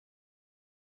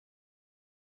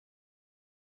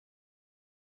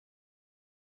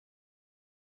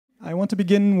I want to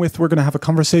begin with, we're going to have a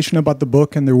conversation about the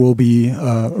book, and there will be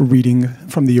a reading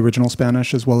from the original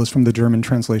Spanish as well as from the German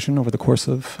translation over the course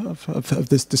of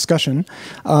this discussion.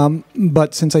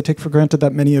 But since I take for granted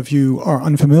that many of you are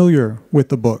unfamiliar with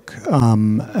the book,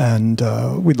 and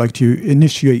we'd like to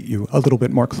initiate you a little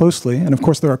bit more closely, and of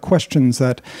course there are questions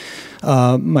that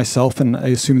myself and I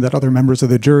assume that other members of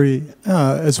the jury,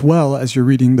 as well as you're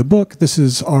reading the book, this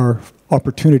is our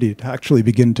opportunity to actually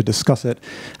begin to discuss it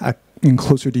in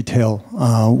closer detail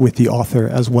with the author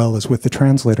as well as with the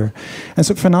translator. And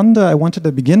so, Fernanda, I wanted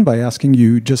to begin by asking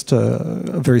you just a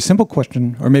very simple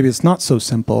question, or maybe it's not so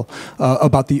simple,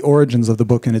 about the origins of the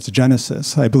book and its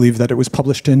genesis. I believe that it was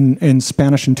published in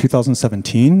Spanish in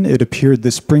 2017. It appeared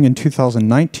this spring in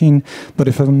 2019, but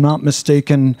if I'm not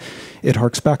mistaken, it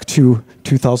harks back to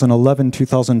 2011,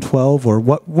 2012, or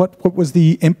what was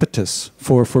the impetus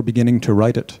for beginning to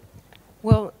write it?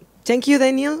 Well, thank you,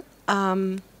 Daniel.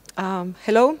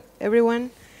 Hello,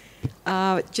 everyone.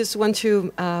 Just want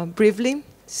to briefly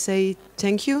say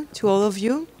thank you to all of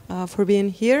you for being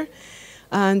here.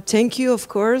 And thank you, of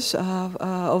course,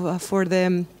 for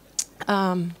the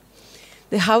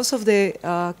House of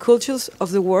the Cultures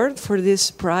of the World for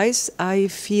this prize. I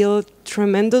feel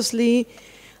tremendously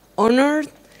honored.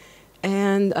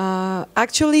 And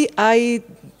actually, I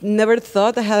never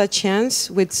thought I had a chance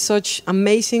with such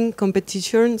amazing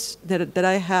competitions that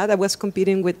I had. I was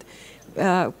competing with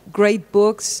great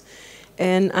books,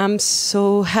 and I'm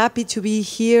so happy to be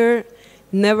here.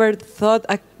 Never thought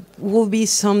I would be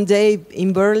someday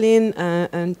in Berlin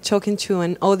and talking to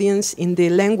an audience in the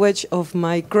language of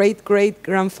my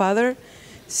great-great-grandfather.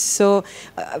 So,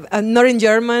 not in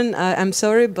German, I'm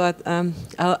sorry, but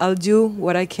I'll do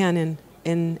what I can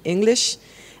in English.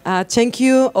 Thank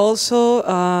you also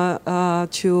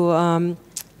to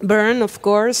Bern, of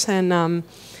course, and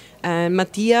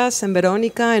Matthias and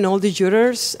Veronica and all the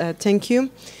jurors. Thank you.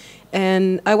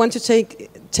 And I want to say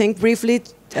thank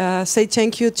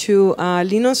you to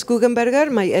Linus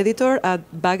Guggenberger, my editor at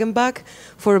Bag and Bag,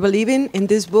 for believing in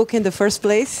this book in the first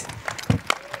place.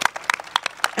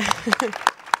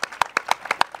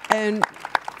 And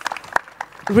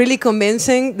really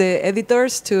convincing the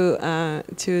editors to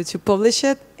publish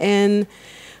it. And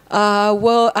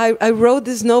well, I wrote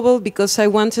this novel because I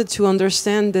wanted to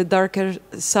understand the darker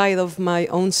side of my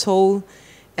own soul,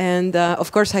 and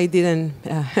of course I didn't.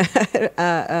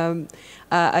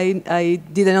 I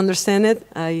didn't understand it.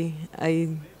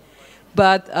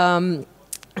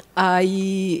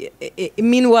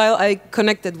 Meanwhile, I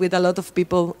connected with a lot of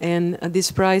people, and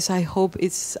this prize, I hope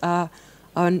it's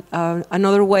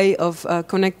another way of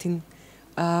connecting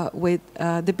with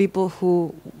the people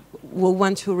who will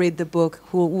want to read the book,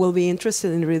 who will be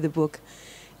interested in read the book.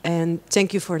 And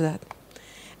thank you for that.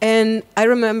 And I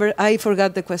remember, I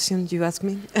forgot the question you asked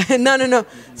me. No.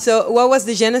 So what was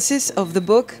the genesis of the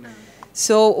book?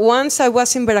 So once I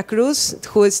was in Veracruz,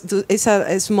 is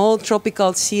a small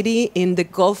tropical city in the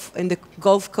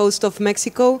Gulf Coast of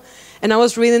Mexico, and I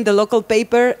was reading the local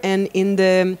paper, and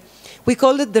we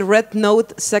call it the Red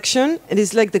Note section. It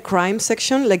is like the crime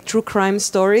section, like true crime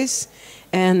stories,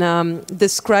 and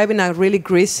described in a really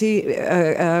greasy,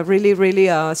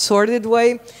 really sordid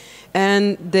way.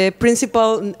 And the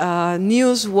principal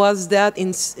news was that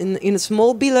in a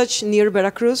small village near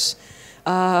Veracruz,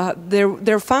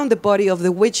 they found the body of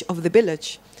the witch of the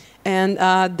village. And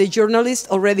the journalist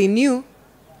already knew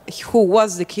who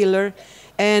was the killer.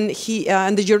 And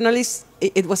the journalist,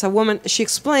 it was a woman, she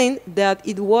explained that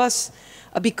it was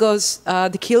because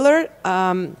the killer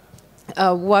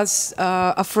was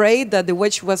afraid that the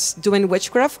witch was doing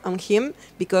witchcraft on him,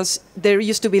 because there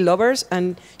used to be lovers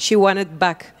and she wanted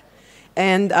back.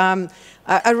 And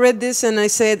I read this and I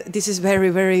said, this is very,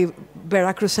 very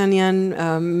Veracruzanian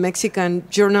Mexican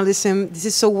journalism. This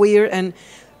is so weird, and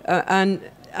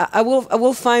I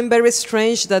will find very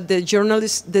strange that the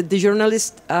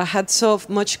journalist had so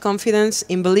much confidence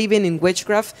in believing in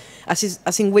witchcraft,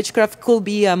 as in witchcraft could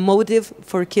be a motive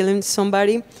for killing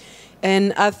somebody,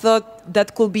 and I thought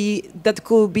that could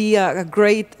be a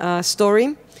great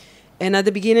story. And at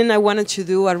the beginning, I wanted to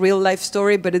do a real life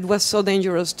story, but it was so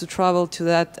dangerous to travel to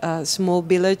that small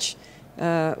village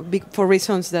for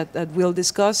reasons that we'll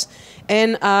discuss.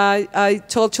 And I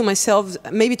told to myself,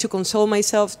 maybe to console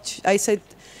myself, I said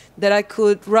that I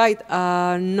could write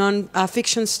a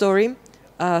fiction story,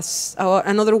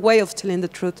 another way of telling the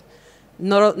truth,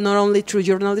 not only through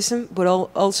journalism, but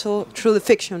also through the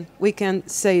fiction. We can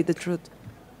say the truth.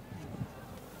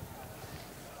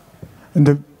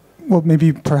 And well,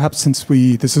 maybe perhaps since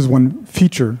this is one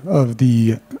feature of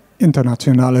the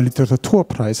Internationale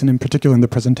Literaturpreis, and in particular in the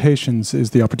presentations,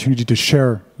 is the opportunity to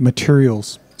share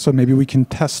materials So maybe we can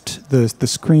test the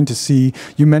screen to see.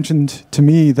 You mentioned to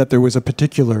me that there was a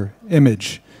particular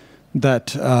image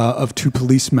that of two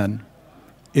policemen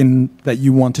that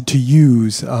you wanted to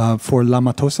use for La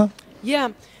Matosa. Yeah.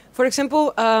 For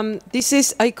example, this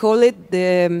is, I call it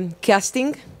the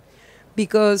casting,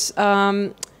 because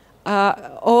all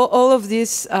of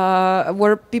these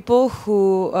were people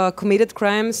who committed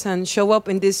crimes and show up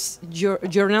in this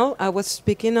journal I was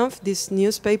speaking of, this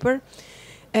newspaper.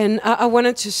 And I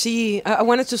wanted to see, I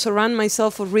wanted to surround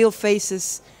myself with real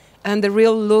faces and the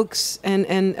real looks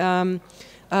and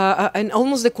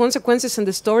almost the consequences and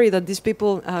the story that these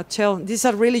people tell. These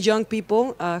are really young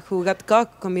people who got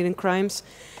caught committing crimes.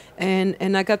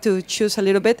 And I got to choose a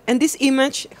little bit. And this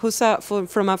image who's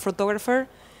from a photographer,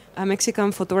 a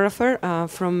Mexican photographer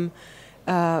from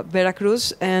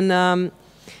Veracruz, and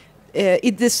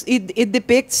it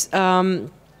depicts.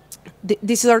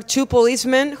 These are two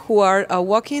policemen who are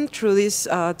walking through this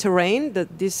terrain,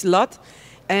 this lot,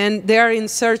 and they are in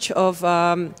search of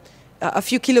a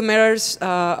few kilometers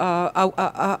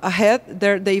ahead.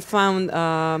 There they found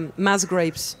mass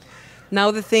graves. Now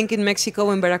the thing in Mexico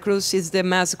and Veracruz is the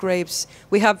mass graves.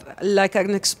 We have like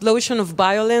an explosion of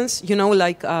violence, you know,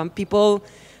 like people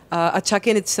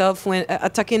attacking themselves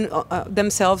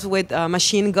with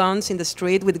machine guns in the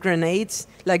street, with grenades,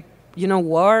 like, you know,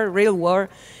 war, real war.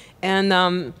 And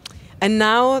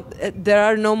now there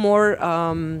are no more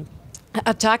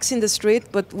attacks in the street,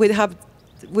 but we have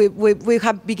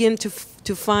begun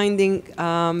to finding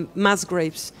mass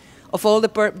graves of all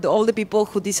the people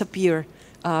who disappear.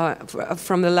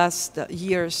 From the last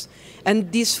years.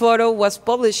 And this photo was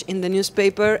published in the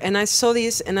newspaper, and I saw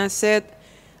this and I said,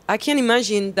 I can't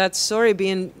imagine that story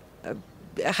being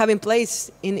having place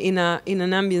in an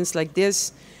ambience like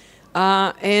this.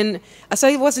 And as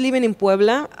I was living in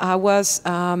Puebla,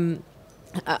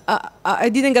 I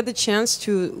didn't get the chance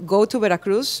to go to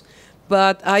Veracruz,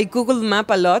 but I Googled map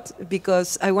a lot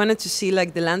because I wanted to see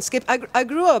like the landscape. I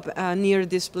grew up near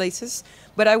these places,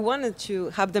 but I wanted to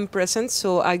have them present,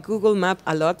 so I Google map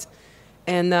a lot,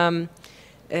 and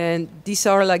these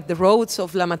are like the roads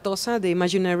of La Matosa, the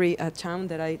imaginary town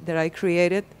that I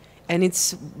created, and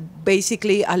it's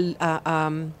basically an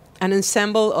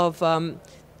ensemble of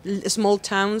small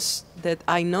towns that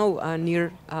I know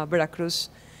near Veracruz,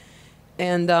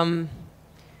 and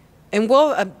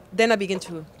well, then I began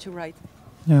to write.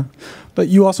 Yeah, but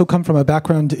you also come from a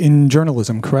background in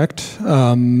journalism, correct?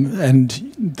 And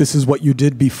this is what you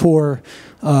did before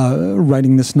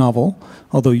writing this novel,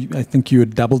 although I think you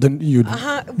had dabbled in,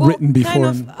 written before.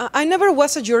 Kind of, I never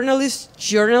was a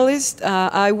journalist.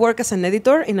 I work as an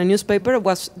editor in a newspaper.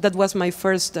 That was my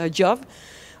first job.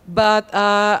 But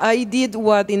I did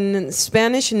what in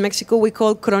Spanish, in Mexico, we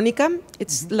call crónica.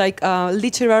 It's like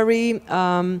literary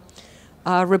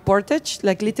reportage,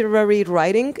 like literary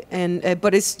writing,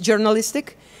 but it's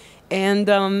journalistic, and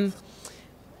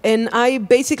I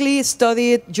basically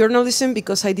studied journalism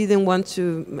because I didn't want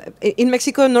to. In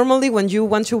Mexico, normally when you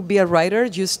want to be a writer,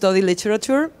 you study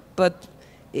literature, but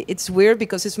it's weird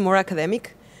because it's more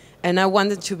academic, and I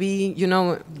wanted to be, you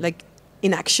know, like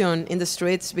in action in the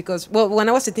streets because, well, when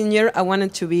I was a teenager, I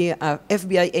wanted to be an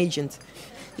FBI agent,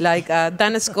 like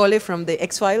Dana Scully from the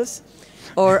X-Files.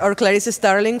 Or Clarice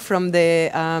Starling from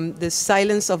the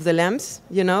Silence of the Lambs,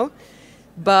 you know.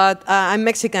 But I'm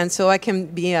Mexican, so I can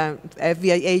be an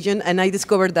FBI agent, and I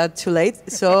discovered that too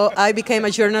late. So I became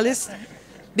a journalist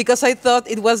because I thought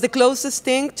it was the closest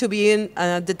thing to being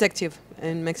a detective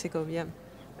in Mexico, yeah.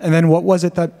 And then what was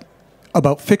it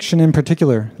about fiction in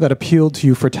particular that appealed to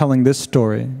you for telling this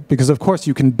story? Because of course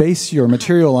you can base your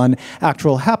material on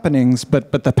actual happenings,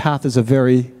 but the path is a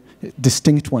very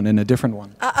distinct one and a different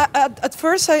one. At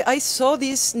first, I saw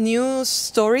this news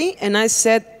story and I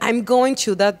said, I'm going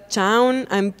to that town.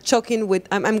 I'm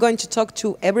going to talk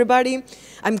to everybody.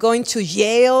 I'm going to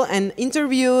jail and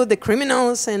interview the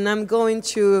criminals, and I'm going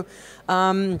to,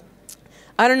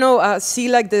 I don't know, see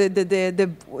like the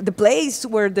place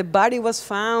where the body was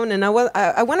found. And I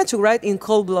wanted to write in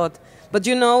cold blood, but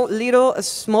you know, a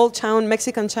small town,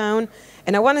 Mexican town,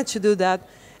 and I wanted to do that.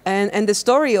 And the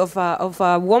story of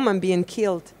a woman being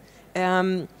killed.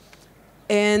 And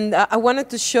I wanted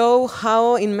to show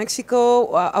how in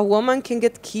Mexico a woman can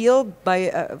get killed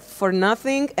for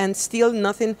nothing and still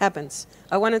nothing happens.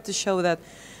 I wanted to show that.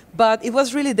 But it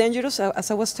was really dangerous, as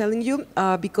I was telling you,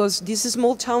 because these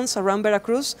small towns around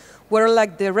Veracruz were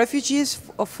like the refugees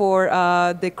for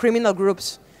the criminal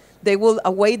groups. They will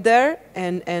wait there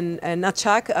and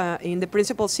attack in the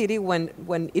principal city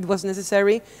when it was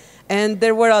necessary. And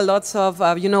there were lots of,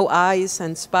 you know, eyes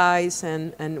and spies,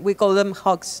 and we call them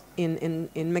hawks in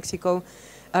Mexico.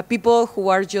 people who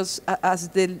are just as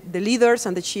the leaders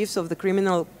and the chiefs of the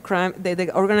criminal crime,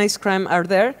 the organized crime are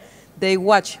there. They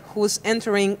watch who's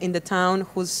entering in the town,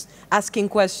 who's asking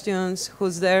questions,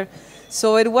 who's there.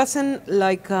 So it wasn't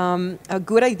like a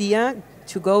good idea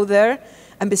to go there.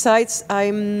 And besides,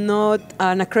 I'm not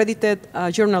an accredited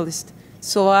journalist.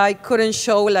 So I couldn't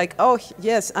show like, oh,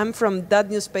 yes, I'm from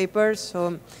that newspaper.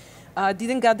 So I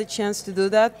didn't get the chance to do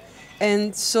that.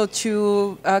 And so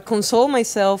to console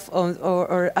myself,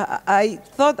 I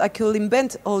thought I could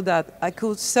invent all that. I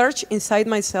could search inside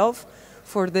myself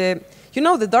for the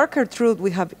darker truth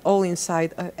we have all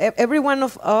inside. Every one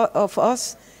of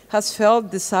us has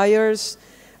felt desires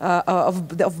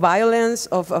of violence,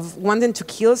 of wanting to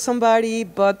kill somebody,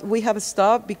 but we have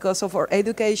stopped because of our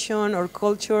education, or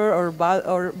culture, or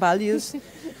values.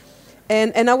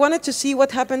 and I wanted to see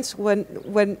what happens when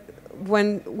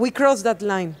we cross that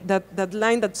line, that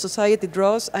line that society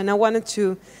draws, and I wanted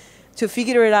to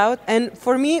figure it out. And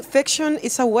for me, fiction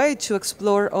is a way to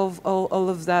explore all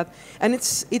of that. And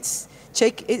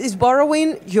it's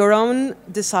borrowing your own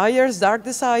desires, dark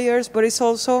desires, but it's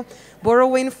also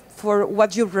borrowing for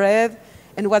what you've read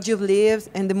and what you've lived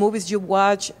and the movies you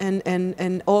watch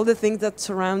and all the things that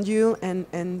surround you.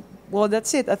 And well,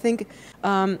 that's it. I think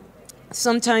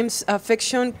sometimes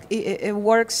fiction it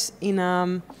works in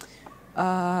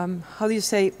how do you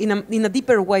say, in a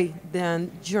deeper way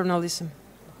than journalism.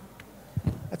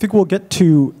 I think we'll get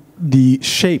to the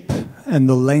shape and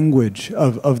the language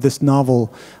of this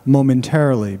novel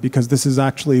momentarily, because this is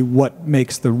actually what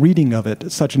makes the reading of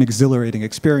it such an exhilarating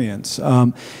experience.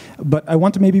 But I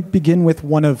want to maybe begin with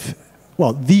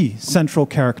the central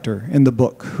character in the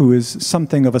book, who is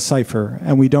something of a cipher,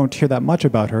 and we don't hear that much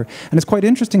about her. And it's quite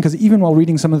interesting, because even while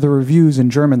reading some of the reviews in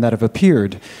German that have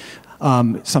appeared,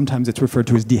 sometimes it's referred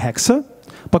to as die Hexe,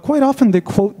 but quite often they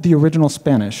quote the original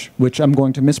Spanish, which I'm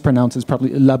going to mispronounce as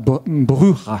probably la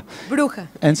bruja. Bruja.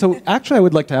 And so actually I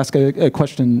would like to ask a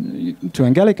question to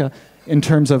Angelica in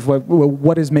terms of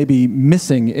what is maybe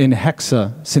missing in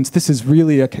Hexe, since this is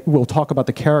really, we'll talk about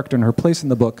the character and her place in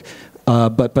the book,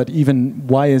 but even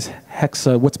why is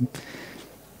Hexe, what's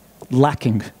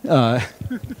lacking?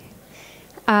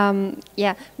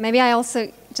 Yeah, maybe I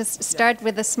also just start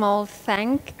with a small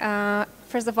thank.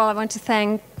 First of all, I want to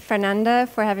thank Fernanda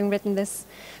for having written this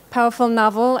powerful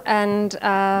novel and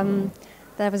that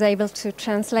I was able to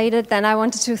translate it. Then I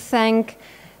wanted to thank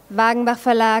Wagenbach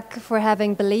Verlag for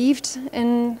having believed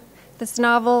in this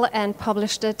novel and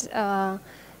published it, and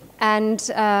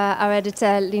our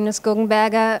editor Linus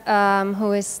Guggenberger,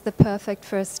 who is the perfect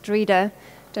first reader.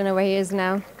 Don't know where he is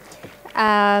now.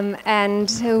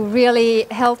 And who really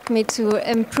helped me to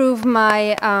improve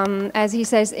my, as he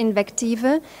says,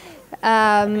 Invektive,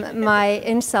 my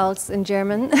insults in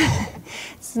German.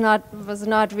 was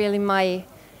not really my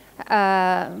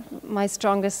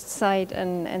strongest side,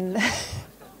 and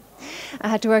I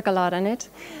had to work a lot on it.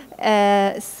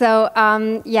 So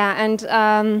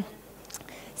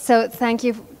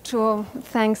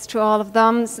thanks to all of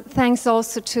them. Thanks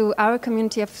also to our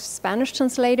community of Spanish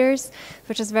translators,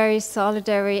 which is very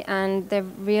solidary, and they're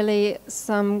really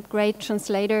some great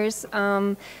translators.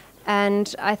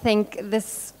 And I think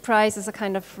this prize is a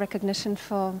kind of recognition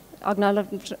for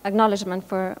acknowledgement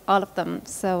for all of them.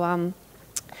 So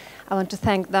I want to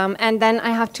thank them. And then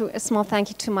I have a small thank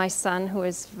you to my son, who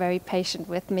is very patient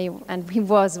with me, and he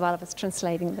was while I was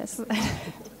translating this.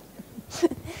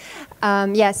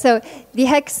 So the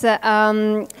Hexe,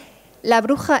 La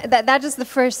Bruja, that is the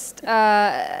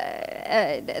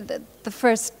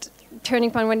first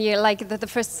turning point when you, like the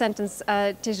first sentence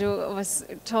Teju was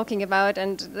talking about,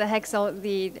 and the Hexe,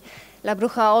 the La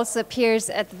Bruja also appears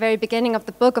at the very beginning of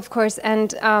the book, of course,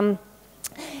 and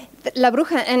La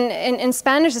Bruja in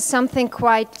Spanish is something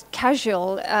quite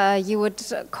casual. You would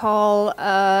call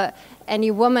any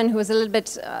woman who is a little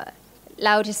bit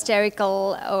loud,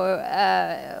 hysterical, or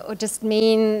just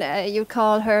mean, you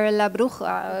call her la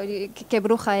bruja, que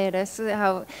bruja eres.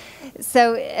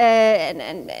 So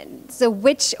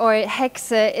witch or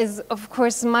hexe is, of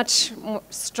course, much more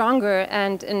stronger,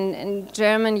 and in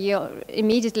German you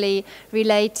immediately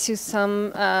relate to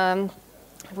some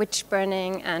witch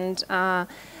burning, and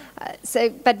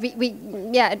but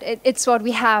it's what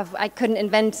we have. I couldn't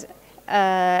invent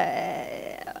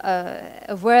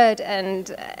a word, and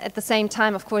at the same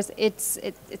time, of course, it's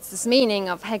this meaning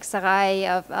of hexerei,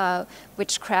 of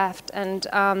witchcraft, and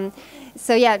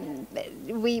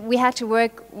we had to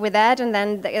work with that, and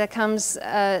then there comes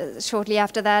shortly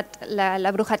after that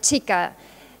la bruja chica,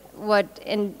 what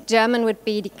in German would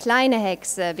be die kleine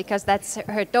Hexe, because that's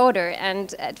her daughter,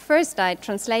 and at first I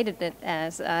translated it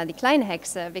as die kleine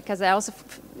Hexe, because I also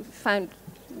found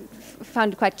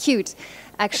found it quite cute,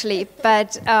 actually.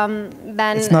 But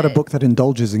then it's not a book that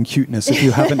indulges in cuteness. If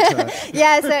you haven't,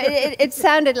 yeah. So it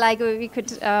sounded like we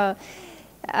could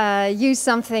use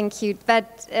something cute.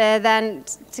 But then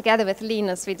together with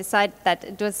Linus, we decided that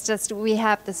it was just we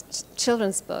have this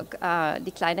children's book,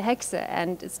 Die kleine Hexe,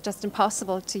 and it's just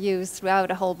impossible to use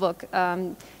throughout a whole book.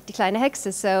 Die kleine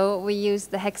Hexe. So we use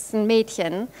the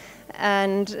Hexenmädchen.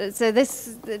 And so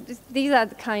these are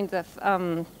the kinds of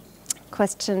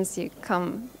questions you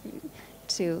come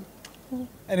to.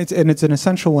 And it's an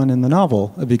essential one in the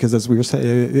novel, because as we were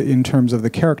saying, in terms of the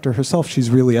character herself, she's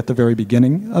really at the very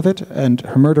beginning of it and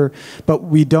her murder. But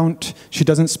she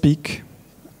doesn't speak.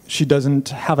 She doesn't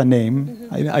have a name.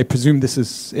 Mm-hmm. I presume this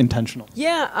is intentional.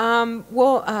 Yeah,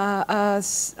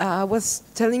 as I was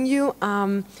telling you,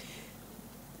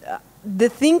 the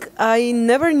thing I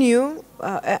never knew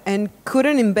and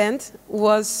couldn't invent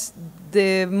was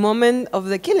the moment of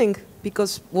the killing,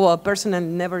 because, well, a person had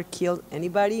never killed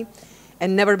anybody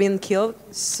and never been killed,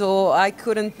 so I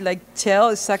couldn't tell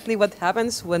exactly what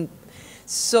happens when.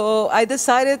 So I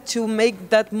decided to make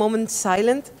that moment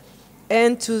silent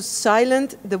and to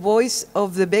silence the voice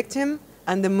of the victim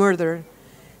and the murderer.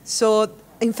 So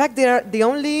in fact,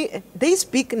 they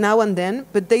speak now and then,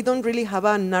 but they don't really have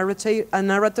a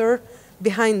narrator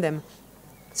behind them.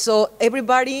 So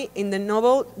everybody in the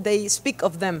novel, they speak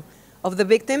of them, of the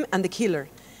victim and the killer.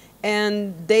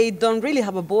 And they don't really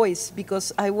have a voice,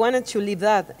 because I wanted to leave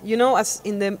that. You know, as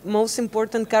in the most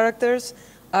important characters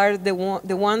are the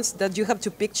ones that you have to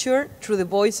picture through the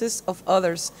voices of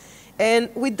others.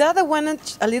 And with that, I wanted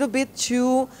a little bit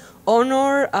to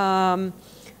honor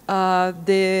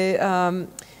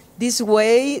this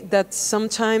way that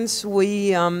sometimes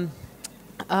we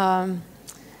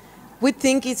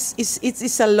think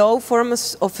it's a low form of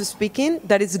speaking,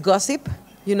 that is gossip,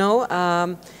 you know,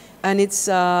 and it's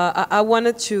I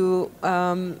wanted to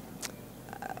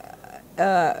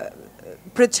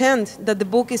pretend that the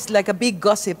book is like a big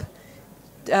gossip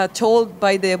told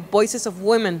by the voices of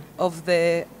women of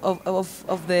the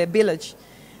village.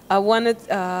 I wanted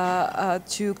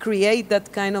to create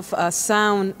that kind of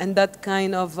sound and that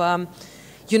kind of,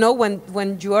 you know,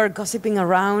 when you are gossiping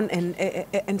around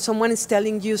and someone is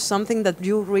telling you something that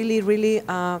you really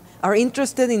are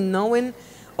interested in knowing,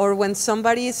 or when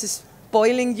somebody is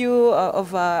spoiling you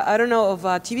of I don't know, of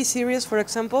a TV series, for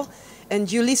example, and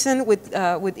you listen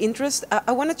with interest.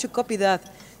 I wanted to copy that.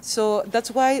 So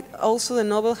that's why also the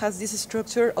novel has this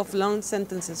structure of long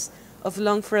sentences, of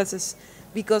long phrases,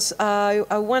 because I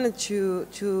wanted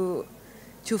to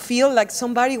feel like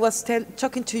somebody was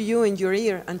talking to you in your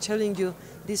ear and telling you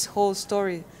this whole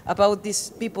story about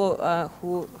these people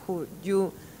who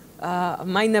you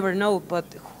might never know, but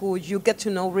who you get to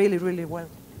know really well.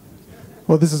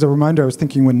 Well, this is a reminder. I was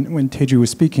thinking when Teju was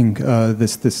speaking,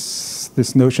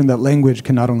 this notion that language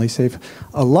can not only save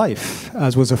a life,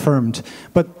 as was affirmed,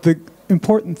 but the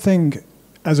important thing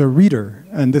as a reader,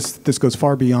 and this goes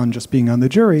far beyond just being on the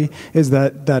jury, is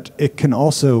that it can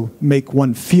also make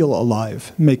one feel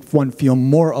alive, make one feel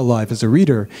more alive as a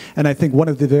reader. And I think one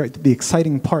of the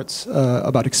exciting parts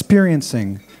about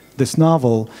experiencing this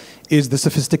novel is the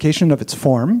sophistication of its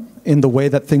form, in the way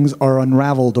that things are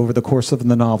unraveled over the course of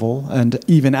the novel, and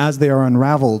even as they are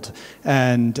unraveled,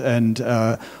 and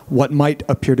what might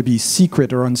appear to be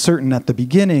secret or uncertain at the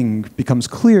beginning becomes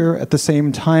clear. At the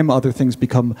same time, other things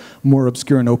become more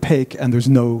obscure and opaque, and there's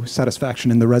no satisfaction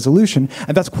in the resolution.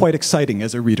 And that's quite exciting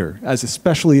as a reader,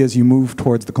 especially as you move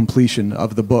towards the completion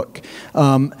of the book.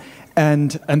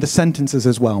 And the sentences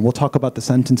as well. And we'll talk about the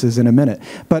sentences in a minute.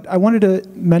 But I wanted to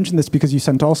mention this because you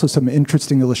sent also some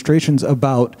interesting illustrations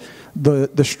about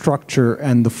the structure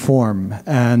and the form.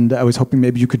 And I was hoping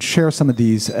maybe you could share some of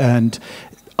these. And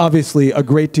obviously a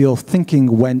great deal of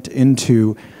thinking went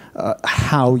into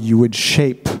how you would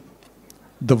shape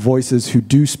the voices who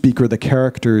do speak, or the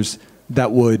characters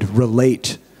that would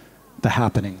relate the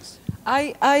happenings.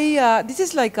 This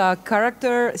is like a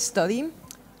character study.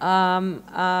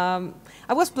 I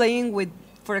was playing with,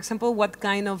 for example, what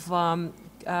kind of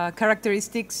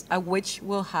characteristics a witch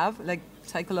will have, like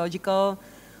psychological,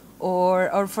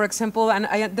 or for example, and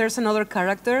there's another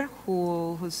character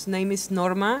whose name is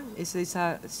Norma. Is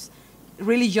a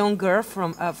really young girl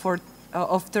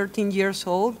of 13 years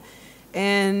old,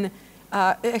 and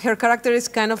her character is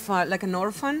kind of like an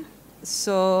orphan.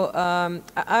 So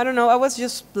I don't know. I was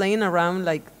just playing around,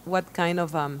 like what kind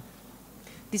of.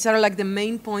 These are like the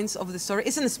main points of the story.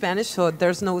 It's in Spanish, so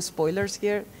there's no spoilers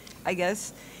here, I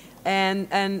guess. And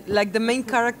like the main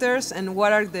characters and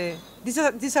what are these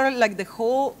are like the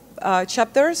whole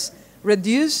chapters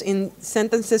reduced in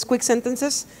sentences, quick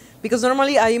sentences, because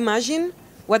normally I imagine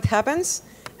what happens,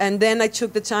 and then I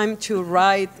took the time to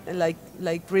write, like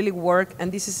really work.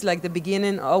 And this is like the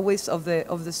beginning always of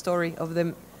the story of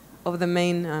the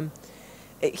main.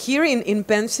 Here in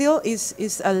pencil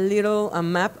is a little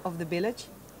map of the village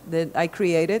that I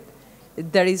created.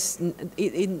 It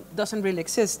doesn't really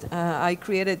exist. I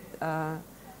created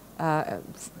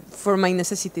for my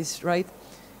necessities, right?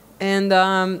 And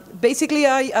basically,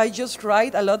 I just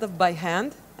write a lot by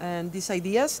hand and these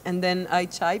ideas, and then I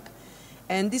type.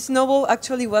 And this novel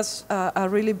actually was a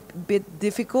really bit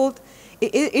difficult.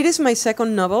 It is my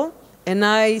second novel, and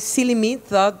I, silly me,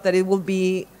 thought that it would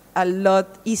be a lot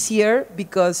easier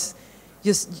because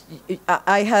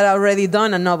I had already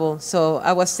done a novel. So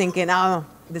I was thinking, oh,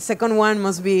 the second one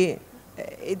must be,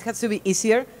 it has to be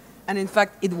easier. And in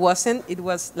fact, it wasn't. It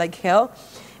was like hell.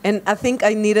 And I think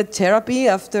I needed therapy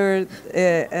after,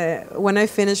 when I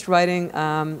finished writing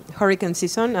Hurricane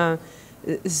Saison,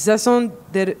 Saison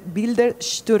der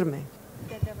Wirbelstürme.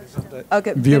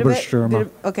 Okay, Wirbelstürme.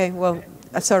 Okay, well,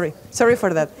 sorry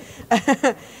for that.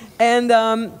 And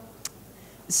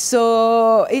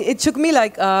so it took me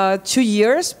like 2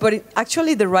 years, but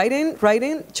actually the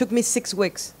writing took me 6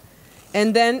 weeks.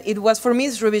 And then it was, for me,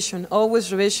 it's revision,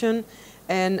 always revision.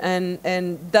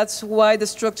 And that's why the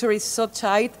structure is so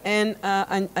tight. And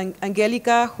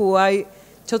Angelica, who I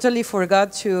totally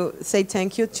forgot to say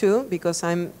thank you to, because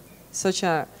I'm such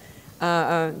a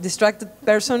distracted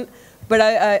person, but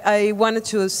I wanted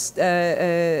to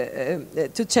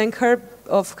thank her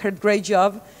of her great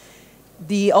job,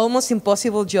 the almost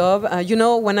impossible job. You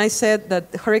know, when I said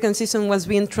that Hurricane Saison was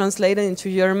being translated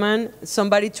into German,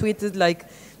 somebody tweeted like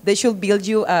they should build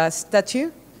you a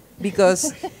statue,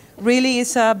 because really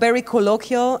it's a very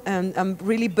colloquial and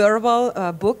really verbal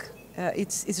book.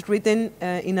 It's written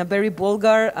in a very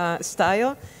vulgar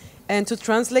style. And to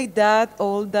translate that,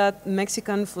 all that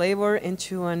Mexican flavor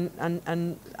into an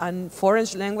foreign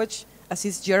language, as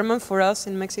is German for us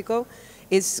in Mexico,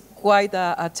 is quite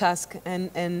a task.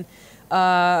 And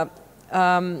I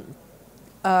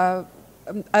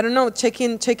don't know,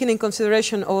 taking in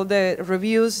consideration all the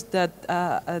reviews that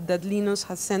Linus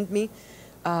has sent me,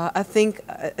 I think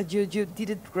you did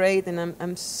it great, and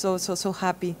I'm so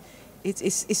happy.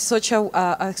 It's such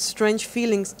a strange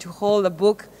feeling to hold a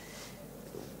book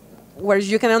where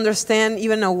you can understand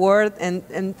even a word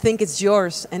and think it's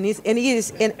yours, and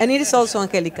it is also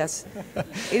Angelica's.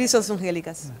 It is also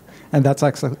Angelica's. And that's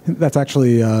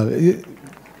actually.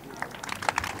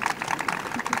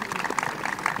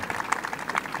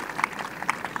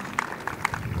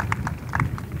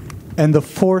 And the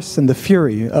force and the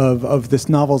fury of this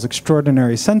novel's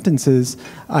extraordinary sentences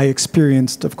I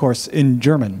experienced, of course, in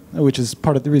German, which is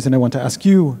part of the reason I want to ask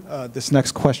you this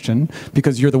next question,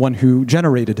 because you're the one who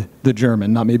generated the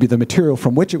German, not maybe the material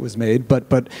from which it was made,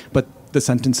 but the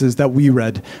sentences that we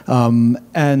read.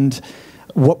 And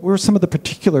what were some of the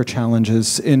particular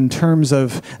challenges in terms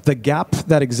of the gap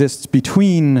that exists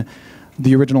between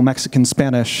the original Mexican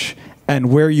Spanish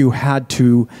and where you had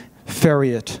to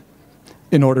ferry it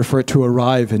in order for it to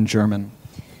arrive in German?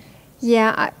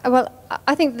 Yeah,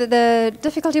 I think the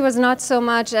difficulty was not so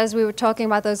much as we were talking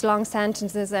about those long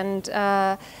sentences and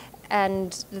the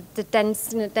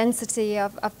density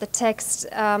of the text.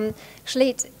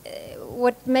 Actually,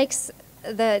 what makes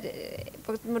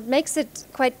it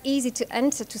quite easy to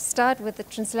enter, to start with the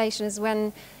translation, is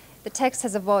when the text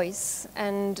has a voice,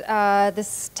 and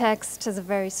this text has a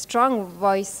very strong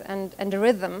voice and a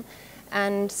rhythm,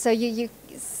 and so you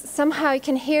somehow you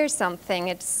can hear something.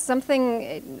 It's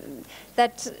something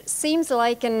that seems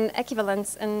like an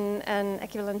equivalent in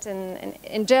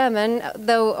German,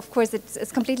 though of course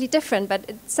it's completely different. But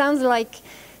it sounds like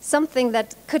something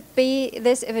that could be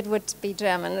this if it would be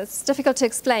German. It's difficult to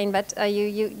explain, but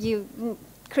you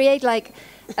create like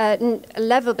a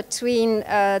level between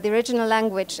the original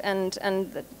language and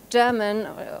the German,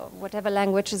 or whatever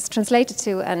language is translated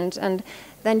to, and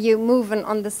then you move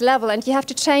on this level, and you have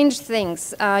to change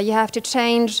things. You have to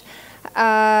change,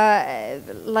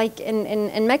 like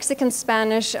in Mexican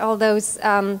Spanish, all those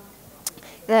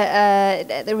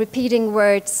the repeating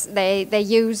words they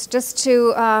use just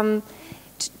to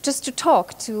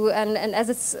talk to, and as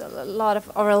it's a lot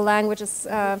of oral language, as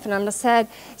Fernanda said,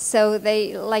 so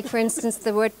they, like for instance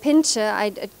the word pinche,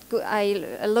 I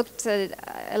looked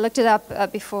it up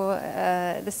before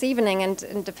this evening, and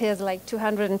it appears like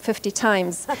 250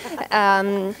 times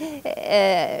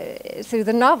through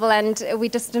the novel, and we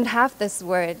just don't have this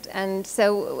word, and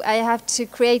so I have to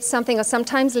create something, or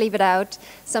sometimes leave it out,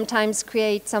 sometimes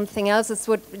create something else. It's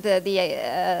what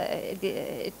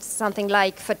it's something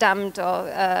like verdammt, or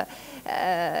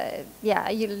yeah,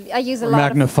 I use a lot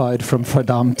magnified from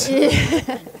verdammt.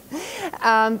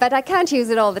 But I can't use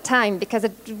it all the time because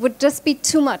it would just be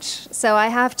too much. So I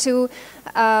have to,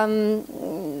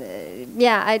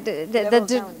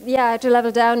 to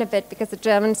level down a bit because the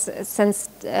German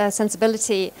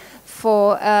sensibility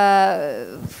for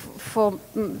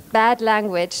bad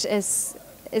language is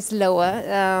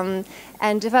lower.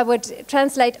 And if I would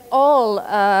translate all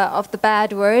of the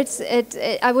bad words,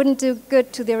 I wouldn't do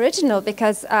good to the original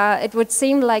because it would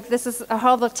seem like this is a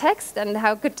horrible text and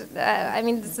how could, I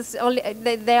mean, this is only,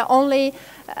 they're only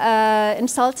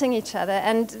insulting each other,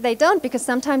 and they don't, because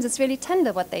sometimes it's really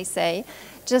tender what they say.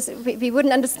 Just, we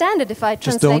wouldn't understand it if I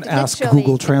translated Just don't ask literally.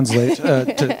 Google Translate.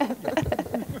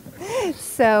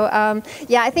 So,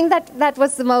 yeah, I think that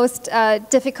was the most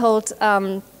difficult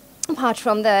apart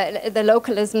from the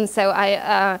localism. So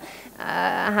I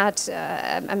had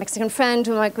a Mexican friend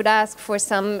whom I could ask for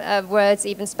some words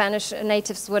even Spanish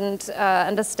natives wouldn't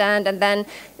understand, and then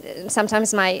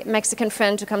sometimes my Mexican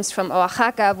friend who comes from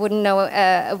Oaxaca wouldn't know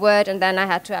a word, and then I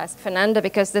had to ask Fernanda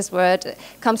because this word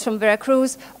comes from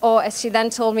Veracruz, or as she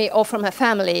then told me, or from her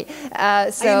family.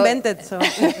 So I invented, so.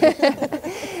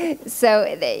 So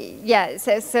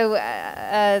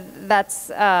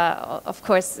that's of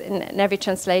course in every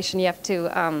translation you have to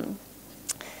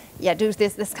do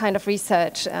this kind of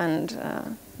research, and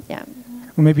yeah.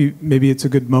 Well, maybe it's a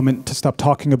good moment to stop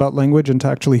talking about language and to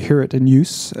actually hear it in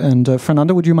use. And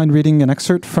Fernanda, would you mind reading an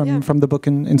excerpt from the book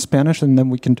in Spanish, and then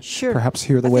we can perhaps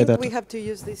hear the way that. We have to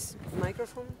use this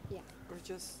microphone. Yeah. Or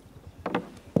just.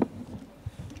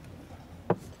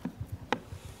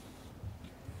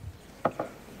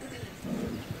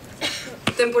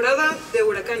 Temporada de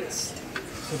huracanes.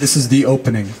 This is the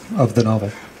opening of the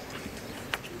novel.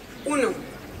 1.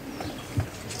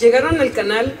 Llegaron al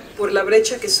canal por la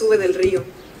brecha que sube del río,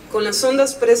 con las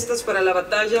ondas prestas para la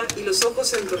batalla y los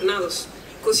ojos entornados,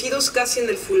 cosidos casi en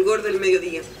el fulgor del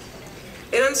mediodía.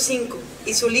 Eran 5,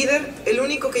 y su líder, el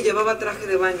único que llevaba traje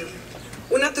de baño,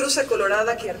 una truza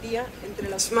colorada que ardía entre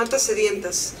las matas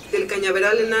sedientas del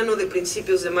cañaveral enano de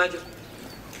principios de mayo.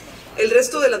 El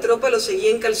resto de la tropa lo seguía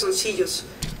en calzoncillos,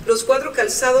 los 4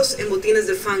 calzados en botines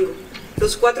de fango,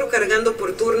 los 4 cargando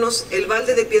por turnos el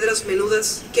balde de piedras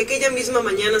menudas que aquella misma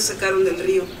mañana sacaron del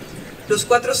río, los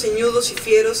 4 ceñudos y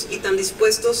fieros y tan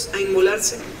dispuestos a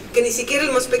inmolarse que ni siquiera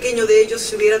el más pequeño de ellos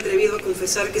se hubiera atrevido a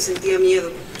confesar que sentía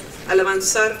miedo, al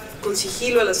avanzar con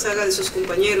sigilo a la saga de sus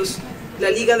compañeros,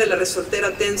 la liga de la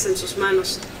resortera tensa en sus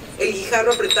manos, el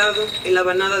guijarro apretado en la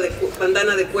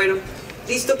bandana de cuero,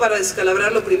 listo para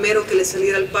descalabrar lo primero que le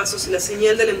saliera al paso si la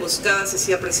señal de la emboscada se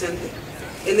hacía presente.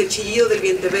 En el chillido del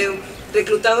vienteveo,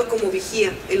 reclutado como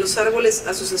vigía en los árboles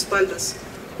a sus espaldas,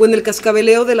 o en el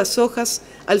cascabeleo de las hojas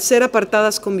al ser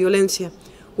apartadas con violencia,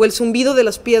 o el zumbido de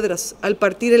las piedras al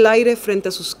partir el aire frente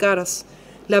a sus caras,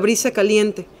 la brisa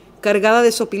caliente, cargada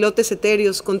de sopilotes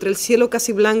etéreos contra el cielo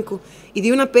casi blanco y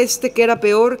de una peste que era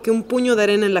peor que un puño de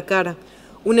arena en la cara,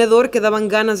 un hedor que daban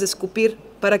ganas de escupir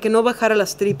para que no bajara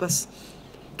las tripas,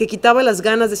 que quitaba las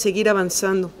ganas de seguir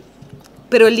avanzando.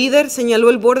 Pero el líder señaló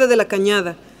el borde de la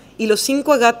cañada y los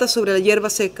 5 agatas sobre la hierba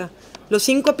seca, los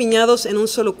 5 apiñados en un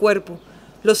solo cuerpo,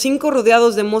 los 5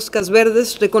 rodeados de moscas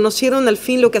verdes reconocieron al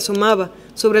fin lo que asomaba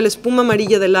sobre la espuma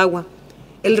amarilla del agua,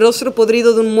 el rostro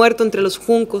podrido de un muerto entre los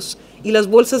juncos y las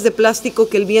bolsas de plástico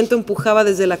que el viento empujaba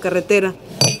desde la carretera,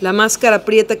 la máscara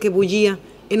prieta que bullía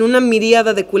en una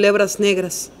miríada de culebras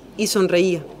negras, y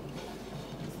sonreía.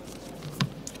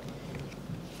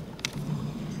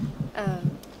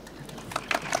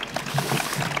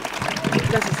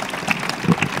 Gracias.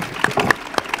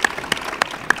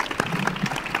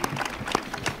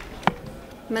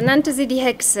 Man nannte sie die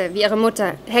Hexe, wie ihre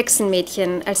Mutter,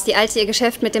 Hexenmädchen, als die Alte ihr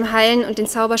Geschäft mit dem Heilen und den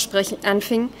Zaubersprüchen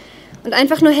anfing, und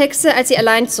einfach nur Hexe, als sie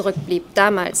allein zurückblieb,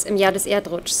 damals, im Jahr des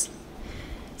Erdrutschs.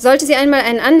 Sollte sie einmal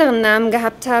einen anderen Namen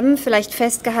gehabt haben, vielleicht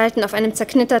festgehalten auf einem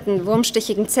zerknitterten,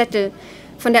 wurmstichigen Zettel,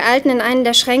 von der Alten in einen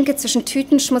der Schränke zwischen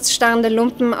Tütenschmutz starrende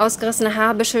Lumpen, ausgerissene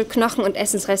Haarbüschel, Knochen und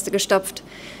Essensreste gestopft.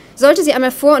 Sollte sie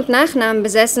einmal Vor- und Nachnamen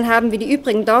besessen haben wie die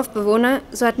übrigen Dorfbewohner,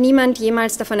 so hat niemand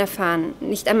jemals davon erfahren.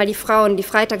 Nicht einmal die Frauen, die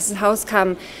freitags ins Haus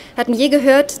kamen, hatten je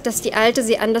gehört, dass die Alte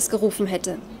sie anders gerufen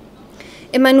hätte.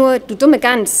 Immer nur, du dumme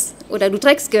Gans oder du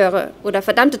Drecksgöre oder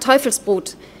verdammte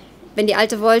Teufelsbrut, wenn die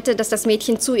Alte wollte, dass das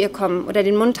Mädchen zu ihr kommen oder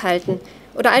den Mund halten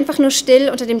oder einfach nur still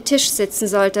unter dem Tisch sitzen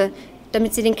sollte,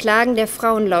 damit sie den Klagen der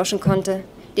Frauen lauschen konnte,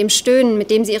 dem Stöhnen,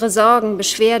 mit dem sie ihre Sorgen,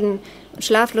 Beschwerden und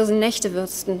schlaflosen Nächte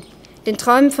würzten, den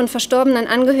Träumen von verstorbenen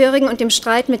Angehörigen und dem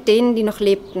Streit mit denen, die noch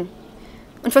lebten.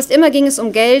 Und fast immer ging es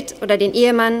um Geld oder den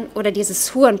Ehemann oder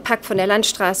dieses Hurenpack von der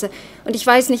Landstraße. Und ich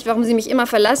weiß nicht, warum sie mich immer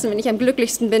verlassen, wenn ich am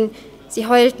glücklichsten bin. Sie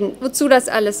heulten. Wozu das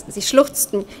alles? Sie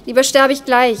schluchzten. Lieber sterbe ich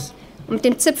gleich. Und mit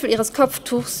dem Zipfel ihres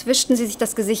Kopftuchs wischten sie sich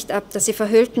das Gesicht ab, das sie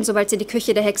verhüllten, sobald sie die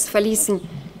Küche der Hexe verließen.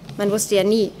 Man wusste ja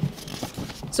nie.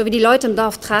 So wie die Leute im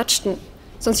Dorf tratschten.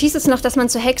 Sonst hieß es noch, dass man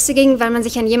zur Hexe ging, weil man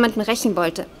sich an jemanden rächen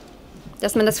wollte.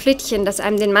 Dass man das Flittchen, das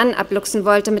einem den Mann abluchsen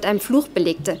wollte, mit einem Fluch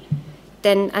belegte.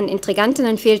 Denn an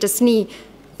Intrigantinnen fehlt es nie,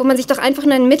 wo man sich doch einfach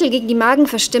nur ein Mittel gegen die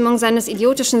Magenverstimmung seines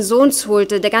idiotischen Sohns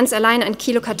holte, der ganz allein ein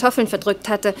Kilo Kartoffeln verdrückt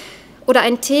hatte, oder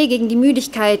einen Tee gegen die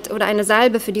Müdigkeit oder eine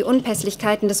Salbe für die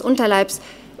Unpässlichkeiten des Unterleibs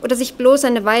oder sich bloß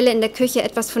eine Weile in der Küche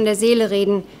etwas von der Seele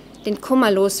reden, den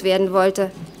Kummer loswerden wollte,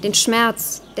 den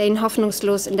Schmerz, der ihn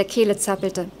hoffnungslos in der Kehle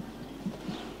zappelte.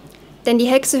 Denn die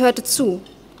Hexe hörte zu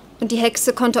und die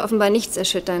Hexe konnte offenbar nichts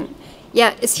erschüttern.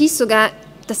 Ja, es hieß sogar,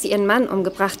 dass sie ihren Mann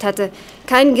umgebracht hatte,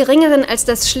 keinen geringeren als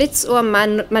das Schlitzohr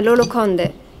Manolo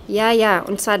Conde. Ja,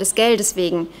 und zwar des Geldes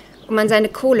wegen, um an seine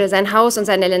Kohle, sein Haus und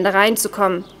seine Ländereien zu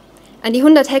kommen. An die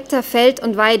 100 Hektar Feld-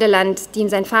 und Weideland, die ihm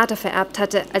sein Vater vererbt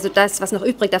hatte, also das, was noch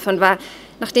übrig davon war,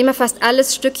 nachdem er fast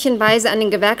alles stückchenweise an den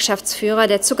Gewerkschaftsführer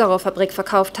der Zuckerrohrfabrik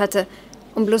verkauft hatte,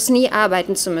 um bloß nie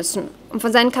arbeiten zu müssen, um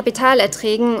von seinen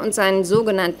Kapitalerträgen und seinen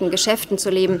sogenannten Geschäften zu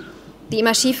leben, die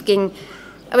immer schief gingen.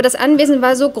 Aber das Anwesen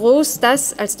war so groß,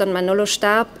 dass, als Don Manolo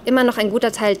starb, immer noch ein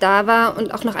guter Teil da war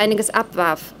und auch noch einiges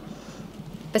abwarf.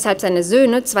 Weshalb seine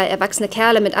Söhne, 2 erwachsene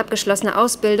Kerle mit abgeschlossener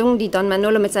Ausbildung, die Don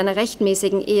Manolo mit seiner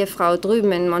rechtmäßigen Ehefrau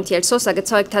drüben in Montiel Sosa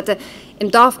gezeugt hatte,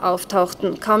 im Dorf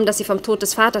auftauchten, kaum dass sie vom Tod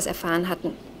des Vaters erfahren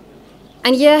hatten.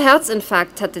 Ein jäher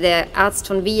Herzinfarkt, hatte der Arzt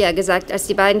von Villa gesagt, als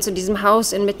die beiden zu diesem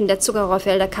Haus inmitten der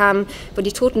Zuckerrohrfelder kamen, wo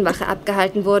die Totenwache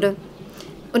abgehalten wurde.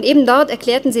 Und eben dort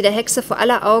erklärten sie der Hexe vor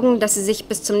aller Augen, dass sie sich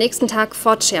bis zum nächsten Tag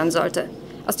fortscheren sollte.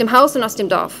 Aus dem Haus und aus dem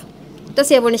Dorf. Das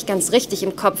ja wohl nicht ganz richtig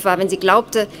im Kopf war, wenn sie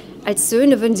glaubte, als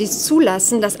Söhne würden sie es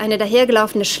zulassen, dass eine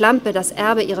dahergelaufene Schlampe das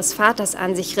Erbe ihres Vaters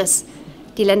an sich riss.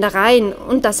 Die Ländereien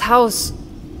und das Haus.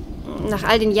 Nach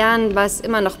all den Jahren war es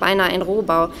immer noch beinahe ein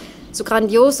Rohbau. So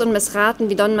grandios und missraten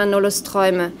wie Don Manolos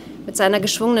Träume, mit seiner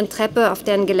geschwungenen Treppe, auf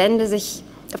deren Geländer sich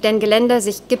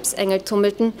Gipsengel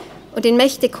tummelten und den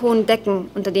mächtig hohen Decken,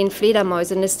 unter denen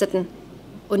Fledermäuse nisteten.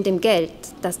 Und dem Geld,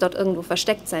 das dort irgendwo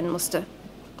versteckt sein musste.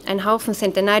 Ein Haufen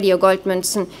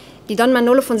Centenario-Goldmünzen, die Don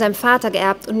Manolo von seinem Vater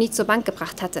geerbt und nie zur Bank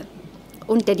gebracht hatte.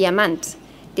 Und der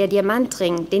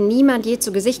Diamantring, den niemand je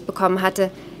zu Gesicht bekommen hatte.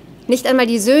 Nicht einmal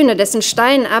die Söhne, dessen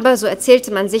Stein aber, so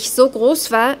erzählte man sich, so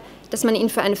groß war, dass man ihn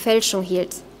für eine Fälschung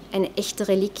hielt. Eine echte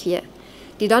Reliquie,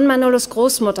 die Don Manolos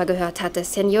Großmutter gehört hatte,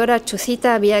 Señora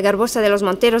Chusita Villagarbosa de los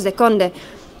Monteros de Conde,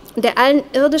 und der allen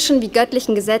irdischen wie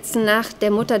göttlichen Gesetzen nach der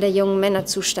Mutter der jungen Männer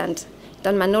zustand.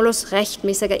 Don Manolos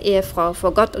rechtmäßiger Ehefrau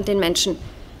vor Gott und den Menschen.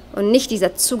 Und nicht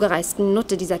dieser zugereisten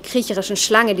Nutte, dieser kriecherischen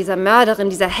Schlange, dieser Mörderin,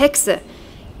 dieser Hexe,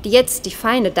 die jetzt die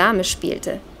feine Dame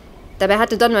spielte. Dabei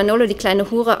hatte Don Manolo die kleine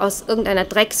Hure aus irgendeiner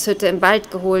Dreckshütte im Wald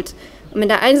geholt, um in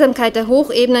der Einsamkeit der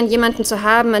Hochebenen jemanden zu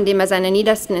haben, an dem er seine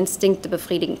niedersten Instinkte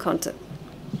befriedigen konnte.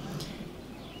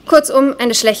 Kurzum,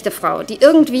 eine schlechte Frau, die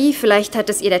irgendwie, vielleicht hat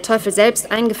es ihr der Teufel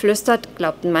selbst eingeflüstert,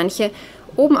 glaubten manche,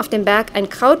 oben auf dem Berg ein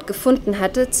Kraut gefunden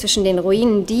hatte zwischen den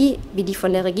Ruinen, die, wie die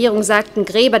von der Regierung sagten,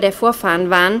 Gräber der Vorfahren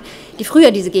waren, die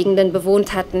früher diese Gegenden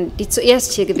bewohnt hatten, die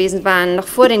zuerst hier gewesen waren, noch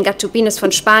vor den Gatubines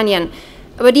von Spanien.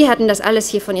 Aber die hatten das alles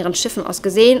hier von ihren Schiffen aus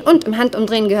gesehen und im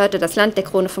Handumdrehen gehörte das Land der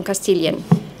Krone von Kastilien.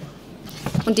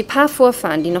 Und die paar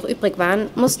Vorfahren, die noch übrig waren,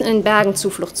 mussten in den Bergen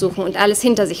Zuflucht suchen und alles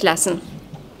hinter sich lassen.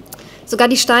 Sogar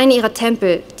die Steine ihrer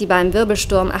Tempel, die beim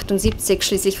Wirbelsturm 78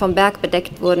 schließlich vom Berg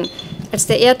bedeckt wurden, als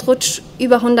der Erdrutsch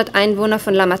über 100 Einwohner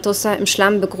von La Matosa im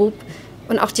Schlamm begrub,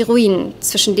 und auch die Ruinen,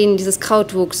 zwischen denen dieses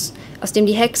Kraut wuchs, aus dem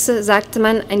die Hexe, sagte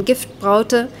man, ein Gift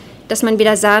braute, das man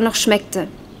weder sah noch schmeckte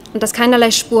und das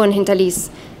keinerlei Spuren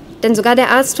hinterließ. Denn sogar der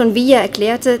Arzt von Villa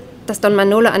erklärte, dass Don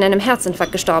Manolo an einem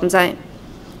Herzinfarkt gestorben sei.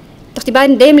 Doch die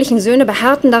beiden dämlichen Söhne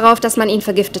beharrten darauf, dass man ihn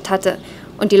vergiftet hatte,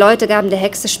 und die Leute gaben der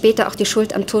Hexe später auch die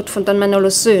Schuld am Tod von Don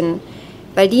Manolos Söhnen,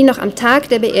 weil die noch am Tag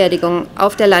der Beerdigung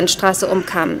auf der Landstraße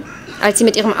umkamen, als sie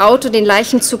mit ihrem Auto den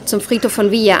Leichenzug zum Friedhof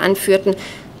von Villa anführten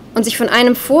und sich von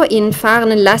einem vor ihnen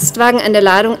fahrenden Lastwagen an der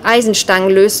Ladung Eisenstangen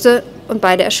löste und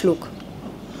beide erschlug.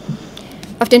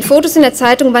 Auf den Fotos in der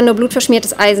Zeitung war nur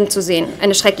blutverschmiertes Eisen zu sehen.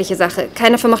 Eine schreckliche Sache.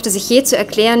 Keiner vermochte sich je zu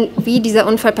erklären, wie dieser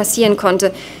Unfall passieren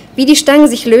konnte, wie die Stangen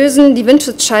sich lösen, die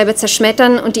Windschutzscheibe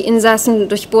zerschmettern und die Insassen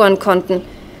durchbohren konnten.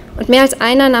 Und mehr als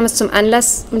einer nahm es zum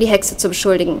Anlass, um die Hexe zu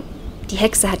beschuldigen. Die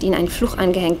Hexe hat ihnen einen Fluch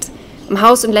angehängt, um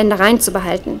Haus und Ländereien zu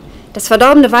behalten. Das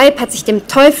verdorbene Weib hat sich dem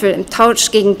Teufel im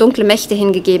Tausch gegen dunkle Mächte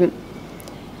hingegeben.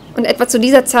 Und etwa zu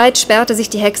dieser Zeit sperrte sich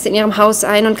die Hexe in ihrem Haus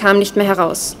ein und kam nicht mehr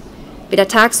heraus. Weder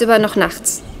tagsüber noch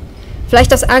nachts.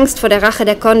 Vielleicht aus Angst vor der Rache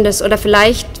der Condes oder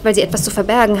vielleicht, weil sie etwas zu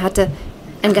verbergen hatte.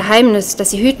 Ein Geheimnis,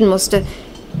 das sie hüten musste.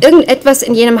 Irgendetwas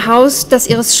in jenem Haus, das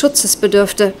ihres Schutzes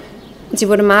bedürfte. und sie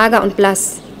wurde mager und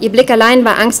blass. Ihr Blick allein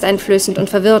war angsteinflößend und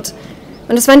verwirrt.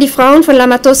 Und es waren die Frauen von La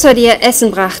Matossa, die ihr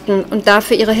Essen brachten und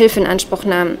dafür ihre Hilfe in Anspruch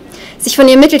nahmen. Sich von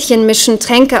ihr Mittelchen mischen,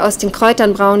 Tränke aus den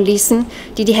Kräutern brauen ließen,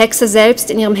 die die Hexe selbst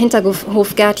in ihrem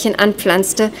Hinterhofgärtchen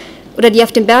anpflanzte oder die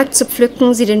auf dem Berg zu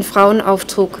pflücken sie den Frauen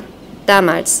auftrug.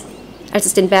 Damals, als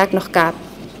es den Berg noch gab.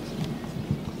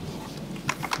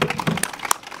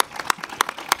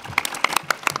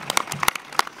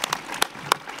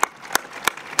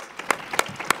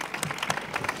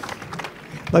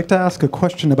 I'd like to ask a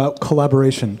question about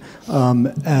collaboration,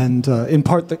 and in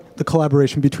part the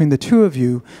collaboration between the two of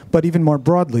you, but even more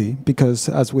broadly, because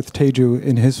as with Teju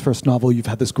in his first novel, you've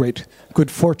had this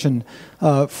good fortune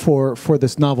for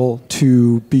this novel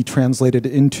to be translated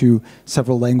into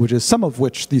several languages, some of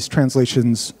which these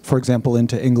translations, for example,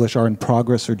 into English are in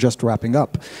progress or just wrapping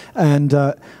up. And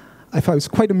I was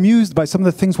quite amused by some of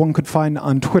the things one could find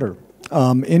on Twitter.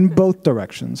 In both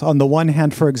directions. On the one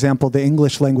hand, for example, the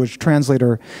English language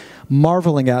translator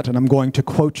marveling at, and I'm going to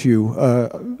quote you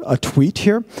a tweet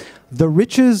here, "The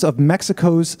riches of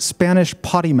Mexico's Spanish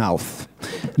potty mouth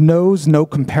knows no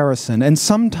comparison, and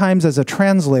sometimes as a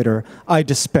translator, I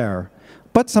despair.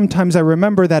 But sometimes I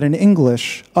remember that in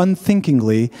English,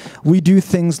 unthinkingly, we do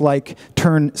things like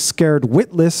turn scared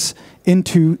witless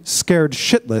into scared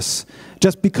shitless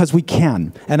just because we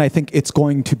can. And I think it's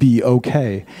going to be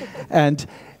okay." And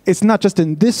it's not just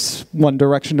in this one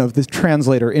direction of this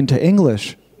translator into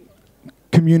English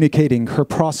communicating her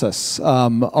process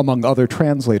among other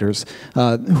translators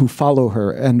who follow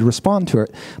her and respond to her,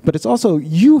 but it's also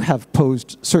you have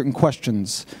posed certain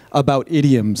questions about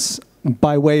idioms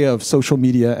by way of social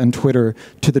media and Twitter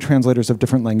to the translators of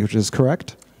different languages,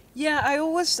 correct? Yeah, I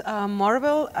always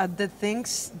marvel at the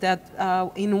things that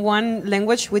in one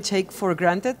language we take for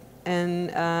granted and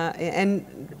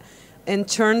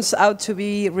turns out to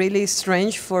be really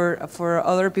strange for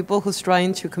other people who's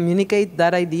trying to communicate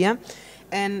that idea.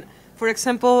 And for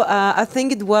example, I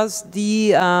think it was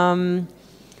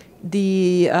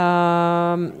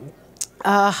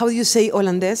how do you say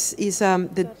Hollandaise? Is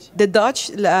the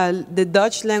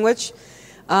Dutch language.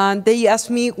 They asked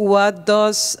me what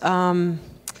does.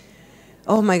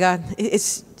 Oh my God,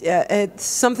 it's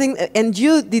something, and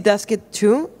you did ask it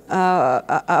too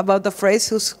about the phrase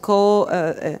who's called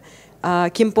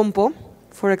Kimpompo,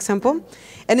 for example,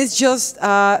 and it's just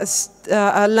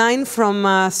a line from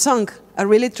a song, a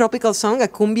really tropical song, a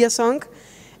cumbia song,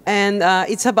 and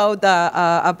it's about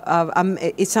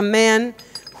it's a man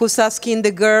who's asking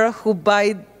the girl who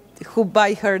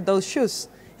buy her those shoes,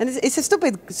 and it's a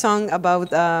stupid song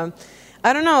about I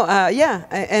don't know, yeah,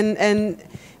 and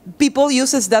people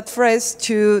uses that phrase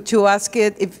to ask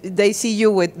it if they see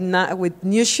you with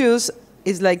new shoes.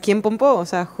 It's like ¿Quién pompó? O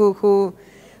sea,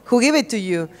 who give it to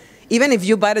you? Even if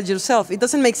you buy it yourself, it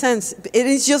doesn't make sense. It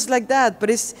is just like that.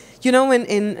 But it's, you know,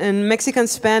 in Mexican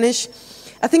Spanish,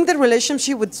 I think the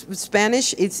relationship with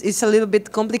Spanish is a little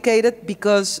bit complicated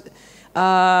because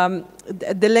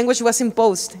the language was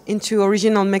imposed into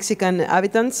original Mexican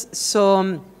inhabitants.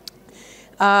 So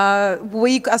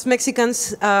we as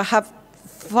Mexicans have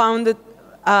found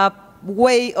a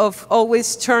way of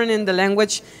always turning the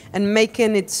language and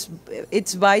making its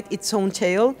bite its own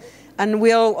tail. And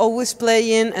we are always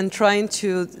playing and trying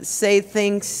to say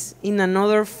things in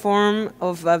another form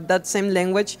of that same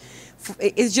language.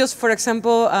 It's just, for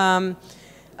example,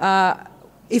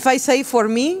 if I say for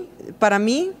me, para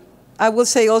mí, I will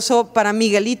say also para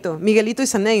Miguelito. Miguelito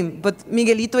is a name, but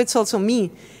Miguelito it's also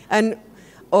me. And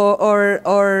or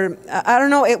I don't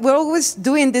know, we're always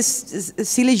doing these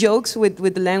silly jokes with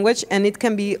the language, and it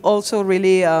can be also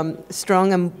really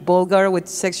strong and vulgar with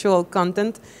sexual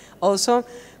content also.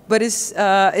 But it's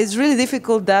really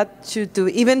difficult that to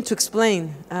even to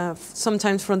explain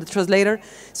sometimes from the translator.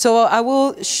 So I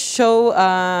will show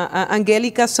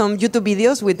Angelica some YouTube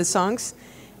videos with the songs,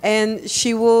 and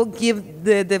she will give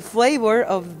the flavor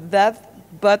of that,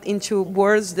 but into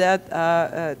words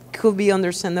that could be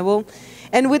understandable.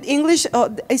 And with English,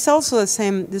 it's also the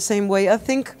same way. I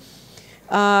think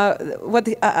I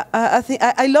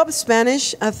love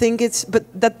Spanish. I think but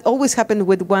that always happened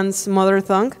with one's mother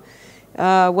tongue.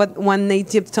 One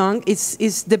native tongue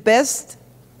is the best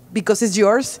because it's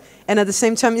yours, and at the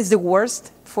same time it's the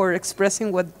worst for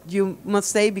expressing what you must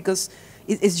say because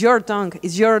it's your tongue,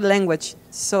 it's your language.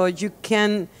 So you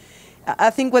can.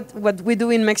 I think what we do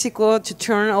in Mexico to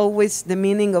turn always the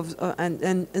meaning of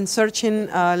and searching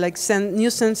like new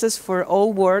senses for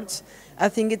all words. I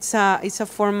think it's a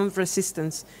form of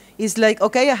resistance. It's like,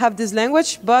 okay, I have this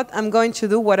language, but I'm going to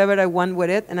do whatever I want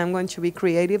with it, and I'm going to be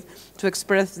creative to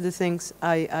express the things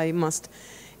I must.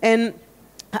 And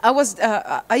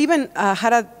I even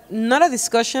had not a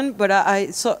discussion, but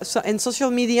I saw in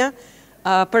social media,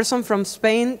 a person from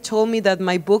Spain told me that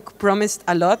my book promised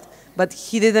a lot, but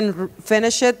he didn't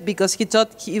finish it because he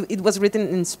thought it was written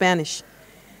in Spanish.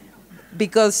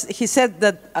 Because he said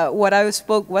that what I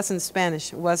spoke wasn't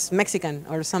Spanish, was Mexican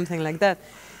or something like that.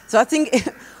 So I think,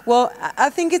 well, I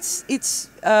think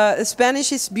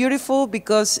Spanish is beautiful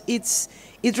because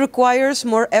it requires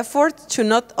more effort to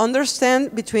not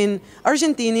understand between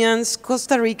Argentinians,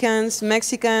 Costa Ricans,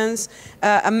 Mexicans,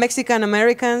 Mexican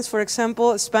Americans, for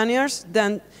example, Spaniards.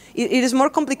 Than it is more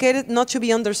complicated not to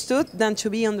be understood than to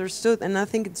be understood, and I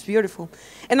think it's beautiful.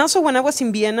 And also, when I was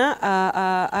in Vienna,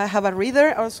 I have a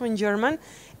reader also in German,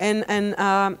 and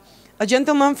a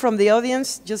gentleman from the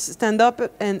audience just stand up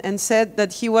and said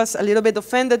that he was a little bit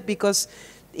offended because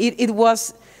it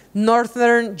was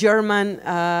Northern German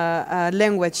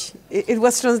language. It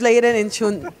was translated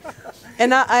into,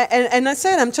 and I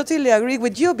said, I'm totally agree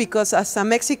with you, because as a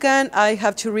Mexican, I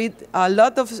have to read a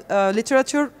lot of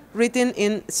literature written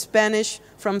in Spanish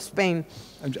from Spain.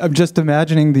 I'm just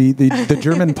imagining the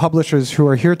German publishers who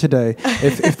are here today,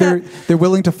 if they're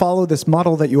willing to follow this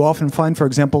model that you often find, for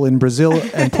example, in Brazil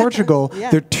and Portugal, Yeah.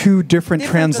 they're two different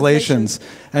translations.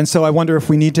 And so I wonder if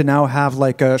we need to now have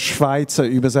like a Schweizer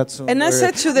Übersetzung. And I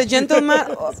said to the gentleman,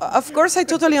 of course I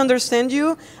totally understand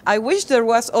you. I wish there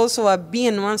was also a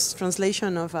BN1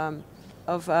 translation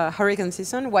of Hurricane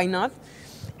Season. Why not?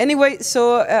 Anyway,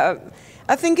 so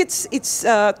I think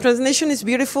translation is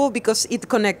beautiful because it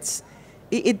connects.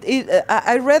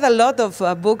 I read a lot of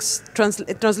books,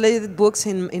 translated books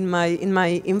in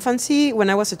my infancy when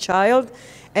I was a child,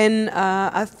 and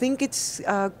I think it's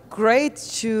great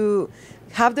to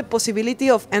have the possibility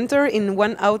of enter in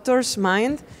one author's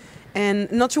mind, and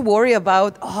not to worry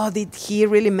about, oh, did he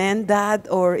really mean that,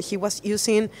 or he was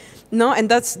using, no, and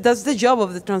that's the job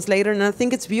of the translator, and I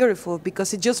think it's beautiful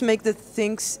because it just makes the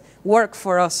things work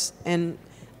for us, and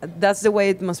that's the way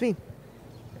it must be.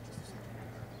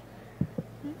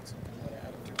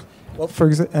 Well,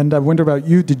 and I wonder about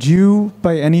you. Did you,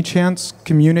 by any chance,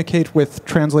 communicate with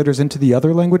translators into the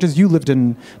other languages? You lived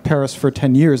in Paris for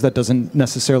 10 years. That doesn't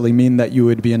necessarily mean that you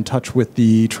would be in touch with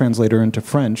the translator into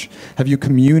French. Have you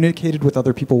communicated with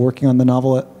other people working on the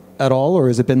novel at all, or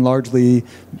has it been largely...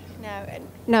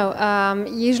 No.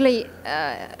 Usually,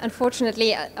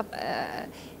 unfortunately,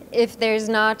 if there's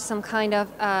not some kind of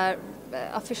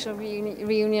official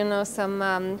reunion or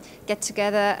some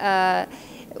get-together,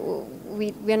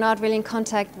 we're not really in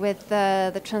contact with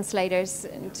the translators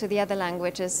to the other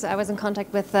languages. I was in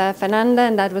contact with Fernanda,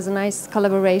 and that was a nice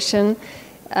collaboration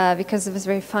because it was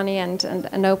very funny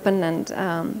and open,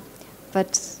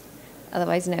 but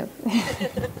otherwise, no.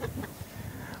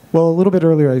 Well, a little bit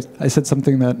earlier, I said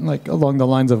something that, like, along the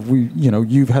lines of,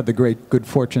 you've had the great good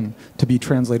fortune to be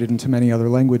translated into many other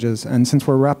languages. And since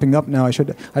we're wrapping up now,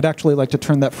 I'd actually like to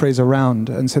turn that phrase around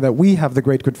and say that we have the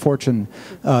great good fortune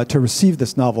to receive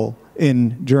this novel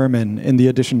in German in the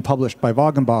edition published by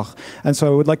Wagenbach. And so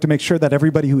I would like to make sure that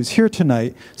everybody who is here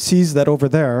tonight sees that over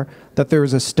there, that there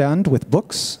is a stand with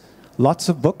books, lots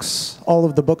of books, all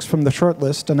of the books from the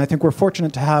shortlist. And I think we're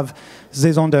fortunate to have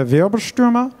Saison der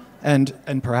Wirbelstürme, and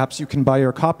perhaps you can buy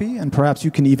your copy, and perhaps you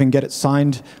can even get it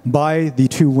signed by the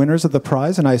two winners of the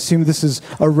prize. And I assume this is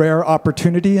a rare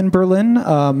opportunity in Berlin,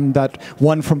 that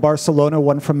one from Barcelona,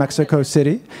 one from Mexico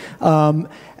City.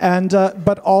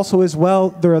 But also as well,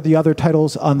 there are the other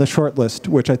titles on the shortlist,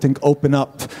 which I think open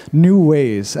up new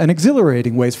ways and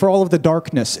exhilarating ways for all of the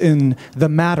darkness in the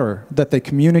matter that they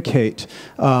communicate,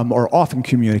 or often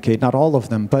communicate, not all of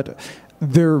them, but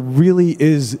there really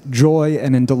is joy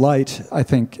and in delight, I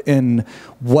think, in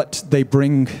what they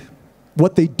bring,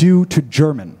 what they do to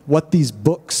German, what these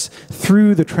books,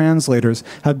 through the translators,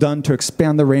 have done to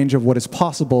expand the range of what is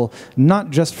possible,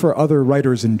 not just for other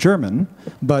writers in German,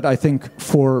 but I think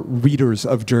for readers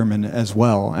of German as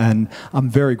well. And I'm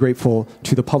very grateful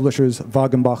to the publishers,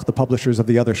 Wagenbach, the publishers of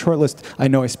the other shortlist. I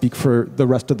know I speak for the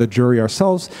rest of the jury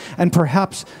ourselves, and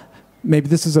perhaps maybe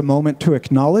this is a moment to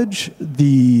acknowledge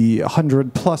the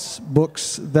 100+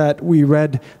 books that we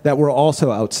read that were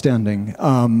also outstanding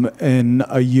in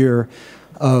a year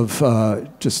of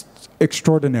just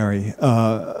extraordinary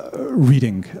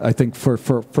reading, I think,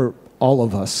 for all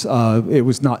of us. It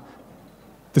was not...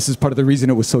 This is part of the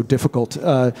reason it was so difficult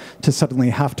to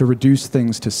suddenly have to reduce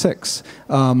things to 6.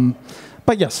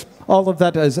 But yes, all of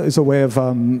that is a way of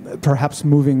perhaps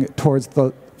moving towards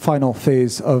the final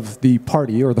phase of the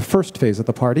party, or the first phase of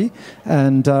the party.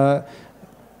 And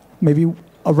maybe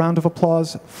a round of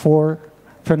applause for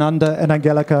Fernanda and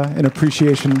Angelica in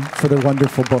appreciation for their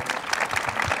wonderful book.